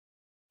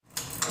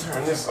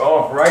Turn this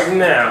off right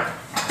now.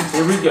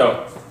 Here we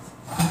go.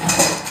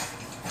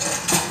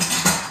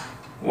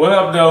 What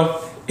up,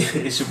 though?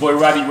 It's your boy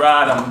Roddy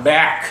Rod. I'm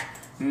back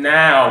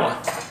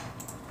now.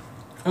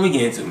 Let me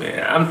get into it,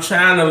 man. I'm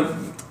trying to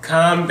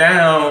calm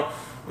down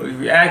with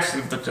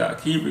reactions, but y'all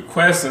keep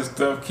requesting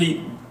stuff,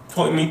 keep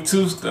pointing me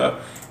to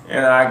stuff,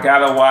 and I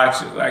gotta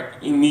watch it like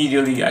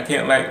immediately. I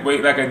can't like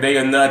wait like a day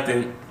or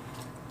nothing.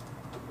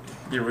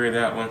 Get rid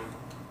of that one.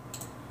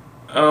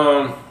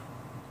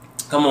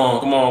 Come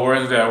on.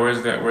 Where's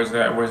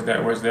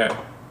that?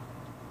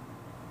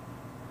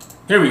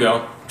 Here we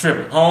go.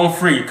 Tripping. Home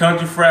free.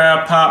 Country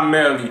fried pop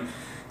medley.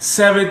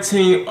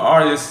 17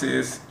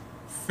 artists,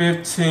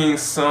 15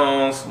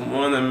 songs,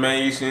 one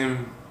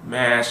amazing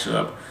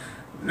mashup.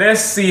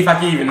 Let's see if I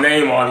can even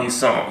name all these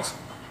songs.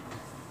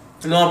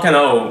 You know, I'm kind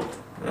of old,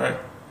 right?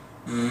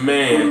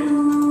 Man.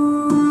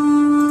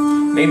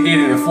 They did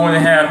it in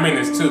 4.5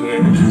 minutes too,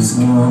 man. Just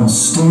gonna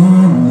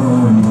stand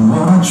there and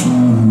watch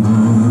me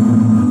burn.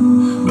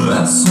 But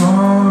that's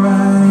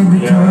alright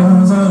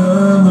because I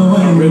love the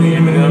way I'm really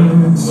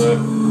Eminem, but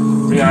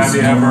Rihanna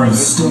did her version.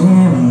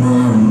 Stand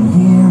there and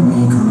hear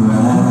me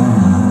cry.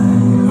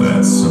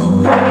 That's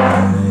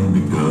alright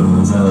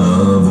because I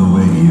love the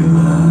way you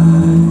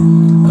lie.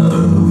 I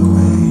love the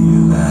way you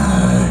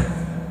lie.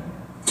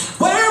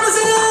 Where was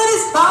it,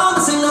 ladies? All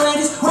the single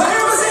ladies.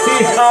 Where was it,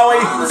 ladies? All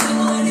the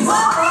single ladies.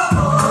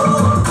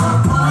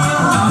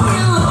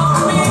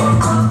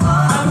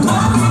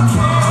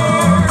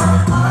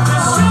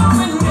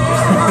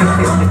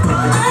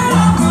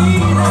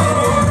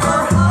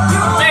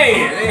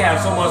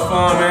 So much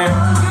fun, man.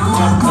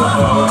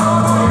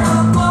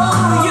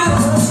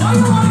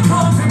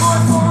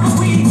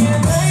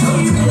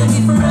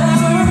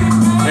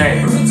 Hey.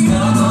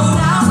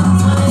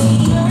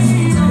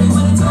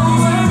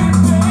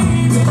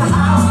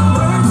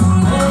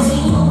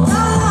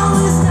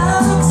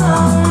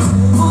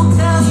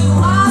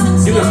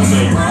 You look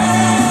familiar.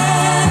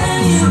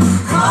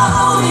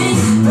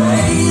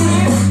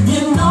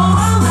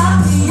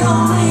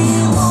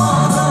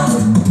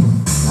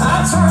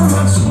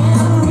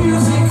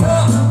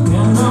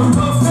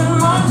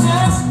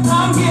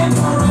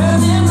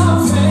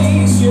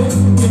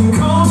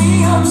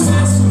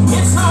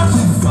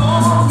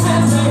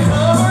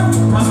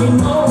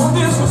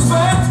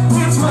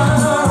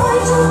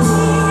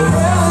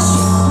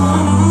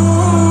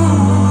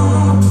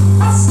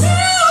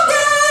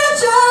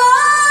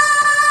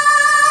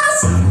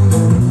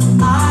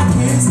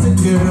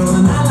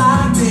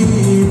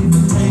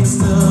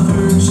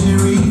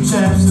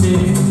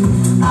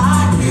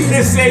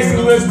 This sexy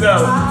list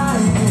though.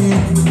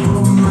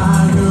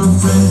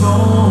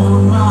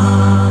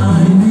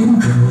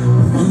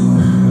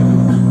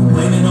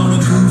 Blame it on the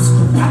cruise,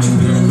 got you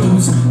feeling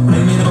loose.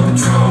 Blame it on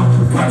Patron,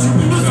 got you in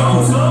the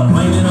zone.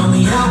 Blame it on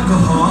the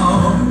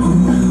alcohol.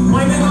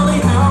 Blame it on the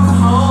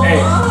alcohol. Hey.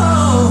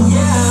 Oh,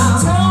 yeah.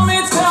 Tell me,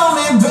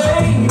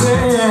 baby,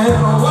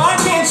 why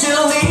can't you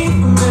leave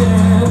me?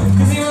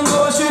 Cause even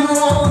though I shouldn't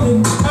want it,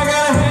 I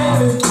gotta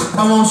have it. I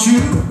want you.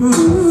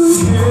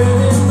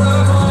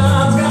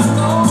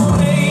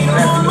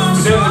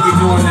 Definitely be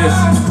doing this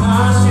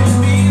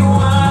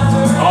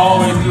all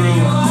the way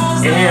through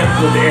and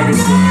with the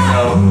editing, you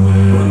know.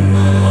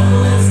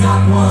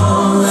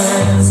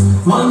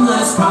 One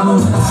less problem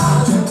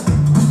without you.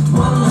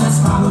 One less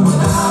problem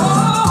without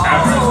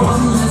you.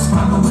 One less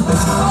problem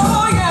without you.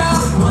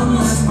 One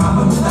less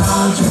problem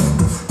without you.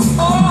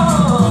 One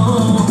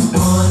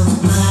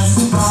less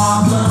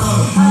problem.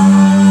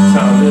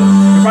 Sound good.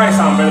 You probably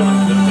sound better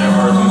with that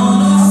version.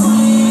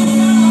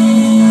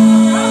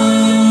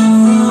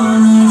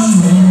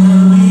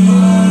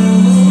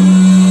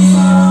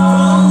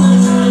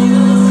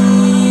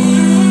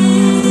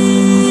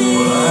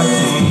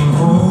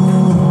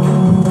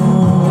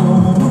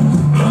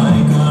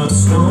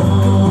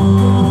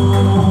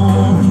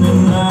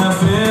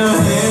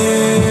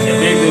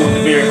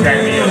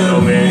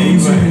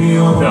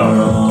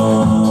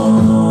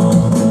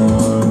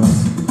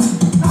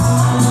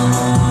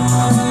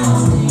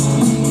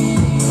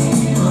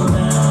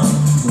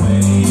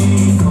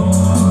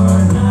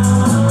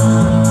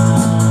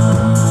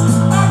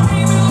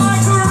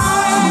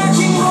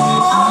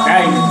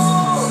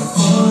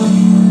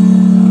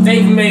 They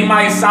even made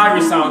Miley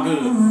Cyrus sound good.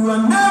 I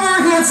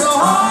never hit so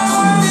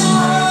hard in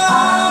love.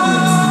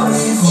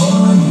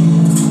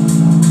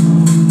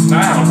 I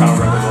don't sound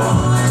right at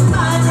all.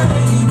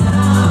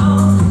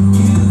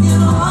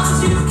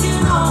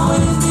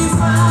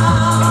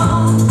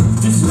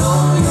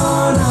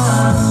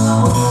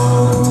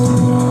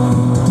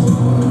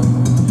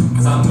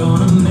 I'm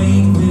gonna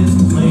make this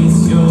place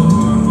your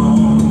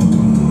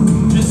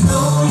home. Just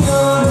know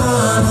you're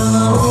not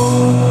alone.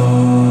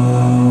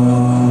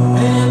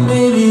 And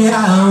baby,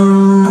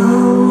 I'll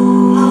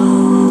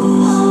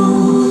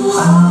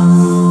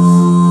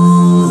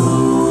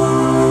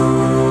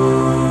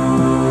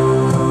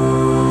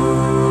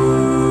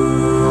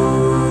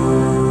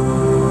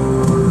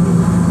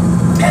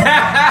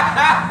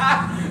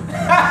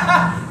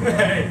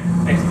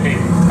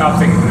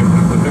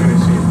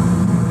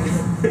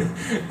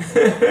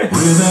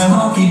With that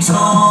honky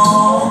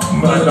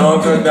tonk, but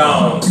don't go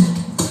down.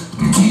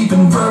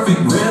 keeping perfect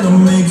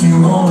rhythm, make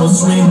you wanna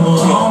swing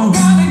along.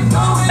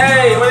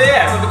 Hey, where they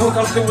at? They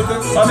come through with the,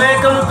 oh, they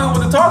ain't coming through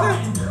with the talking?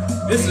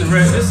 This is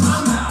red. This is. There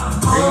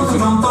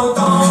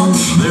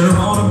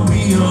ought to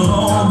be a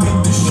law,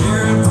 get the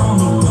sheriff on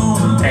the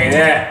phone. Hey,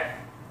 that.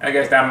 I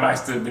guess that might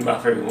still be my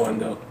favorite one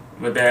though.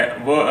 But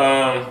that,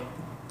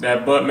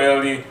 that Butt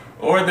Medley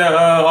or that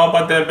All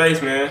About That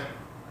Bass, man.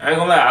 I ain't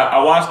gonna lie.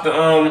 I watched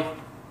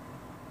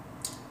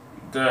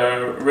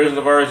the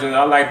original version.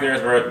 I like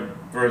theirs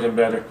version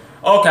better.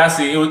 Okay, I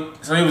see.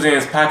 So he was in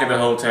his pocket the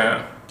whole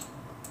time,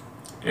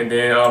 and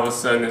then all of a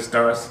sudden it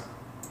starts.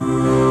 Yeah,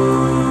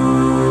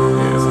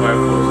 somebody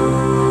posted.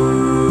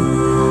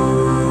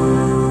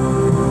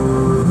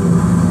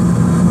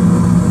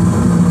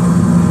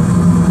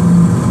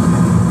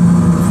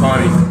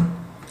 Funny.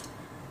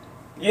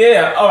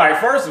 Yeah. All right.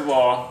 First of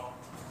all,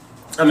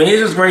 I mean, it's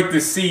just great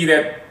to see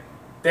that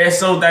they're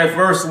so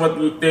diverse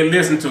what they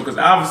listen to, because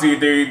obviously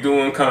they're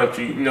doing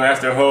country. You know,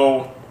 that's their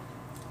whole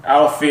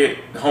outfit,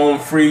 home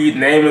free,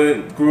 name of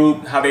the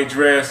group, how they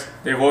dress,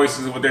 their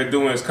voices, what they're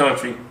doing is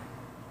country.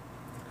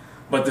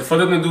 But for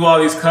them to do all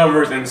these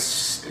covers and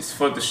it's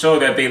for to show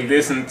that they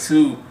listen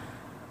to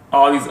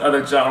all these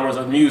other genres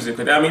of music.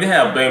 Cause I mean, they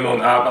have Blame It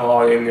on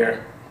Alcohol in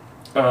there.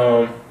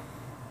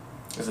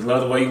 There's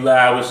Love the Way You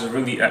Lie, which is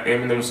really an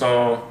Eminem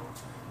song.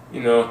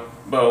 You know,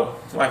 but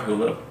white people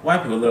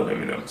love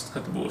Eminem. Just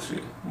cut the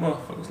bullshit.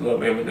 Motherfuckers love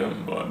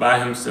Eminem, but by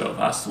himself,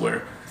 I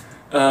swear.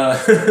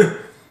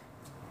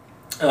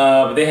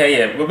 But they had,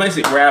 yeah, but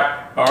basically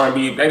rap,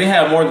 R&B, like they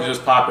have more than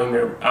just pop in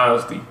there,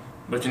 honestly.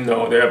 But you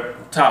know, they're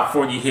top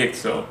 40 hits,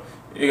 so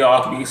it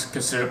all can be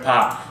considered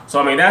pop. So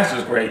I mean, that's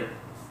just great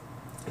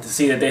to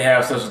see that they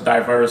have such a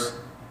diverse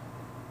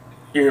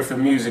ear for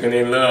music, and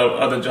they love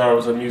other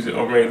genres of music,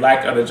 or they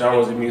like other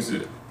genres of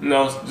music. You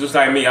know, just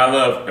like me, I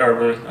love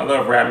urban, I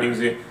love rap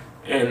music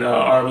and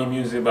R&B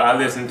music, but I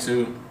listen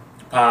to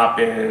pop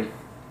and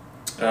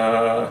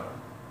I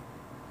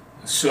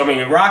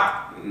mean rock.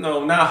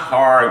 No, not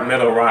hard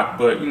metal rock,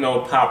 but you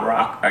know, pop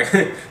rock, like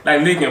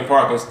Linkin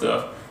Park and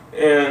stuff.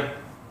 And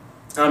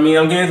I mean,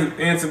 I'm getting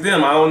into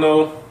them. I don't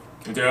know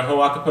if they're a whole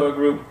acapella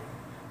group.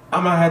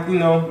 I might have, you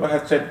know,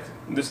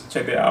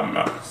 check their album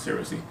out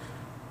seriously.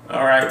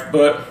 All right,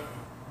 but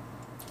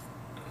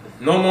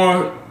no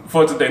more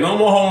for today. No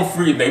more home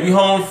free day. We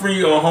home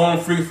free or home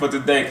free for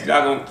today. Cause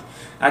y'all gonna,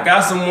 I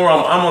got some more.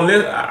 I'm gonna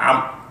list.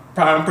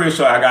 I'm pretty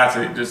sure I got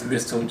to just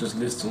list to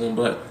them,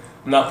 but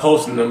I'm not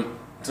posting them.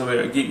 So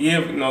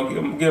give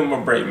them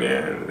a break,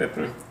 man. Let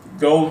them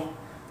go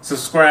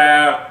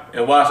subscribe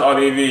and watch all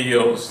their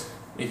videos.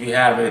 If you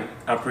haven't,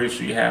 I'm pretty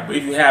sure you have. But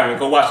if you haven't,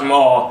 go watch them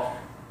all,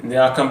 and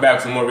then I'll come back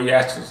with some more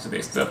reactions to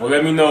their stuff. Or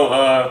let me know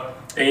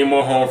any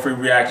more home free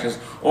reactions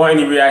or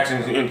any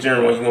reactions in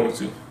general you want me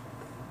to.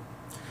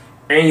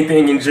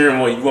 Anything in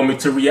general you want me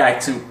to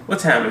react to. What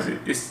time is it?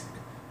 It's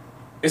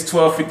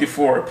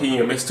 12:54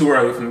 p.m. It's too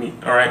early for me.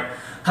 All right.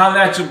 Holla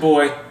at your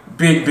boy,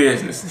 Big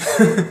Business.